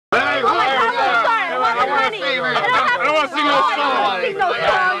money. I don't want to see no song.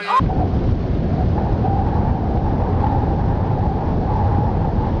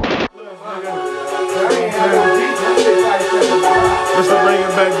 Mr. Bring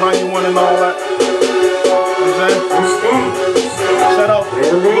It Back, Volume 1 and all that. You know what I'm saying? Shout out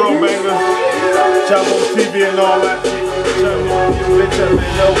Real Bangaz, Chavo TV and all that. Bitch up in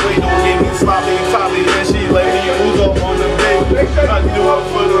your way, don't get me sloppy and toppy. And she lady who's up on the bed. I do it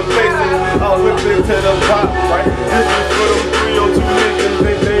for the faces, I'll whip it to the pop, right? This is for them 302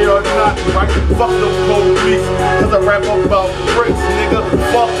 niggas, they are not, right? Fuck the police, cause I rap about bricks, nigga.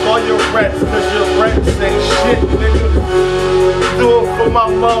 Fuck all your rats, cause your rats ain't shit, nigga. Do it for my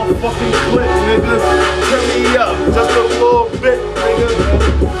motherfucking clip, nigga. Turn me up, just a little bit, nigga.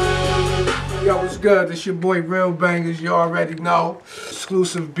 Yo, what's good? This your boy Real Bangaz, you already know.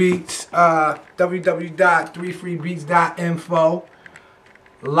 Exclusive beats, www.3freebeats.info.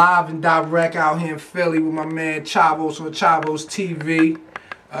 Live and direct out here in Philly with my man Chavo on Chavo's TV.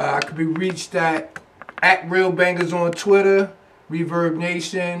 I could be reached at Real Bangaz on Twitter, Reverb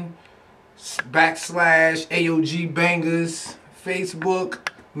Nation, /AOG Bangaz, Facebook,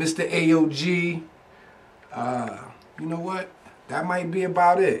 Mr.Aog. You know what? That might be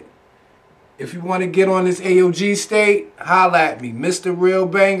about it. If you want to get on this AOG state, holla at me. Mr. Real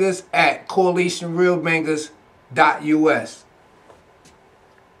Bangaz at coalitionrealbangaz.us.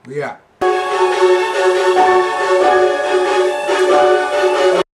 We out.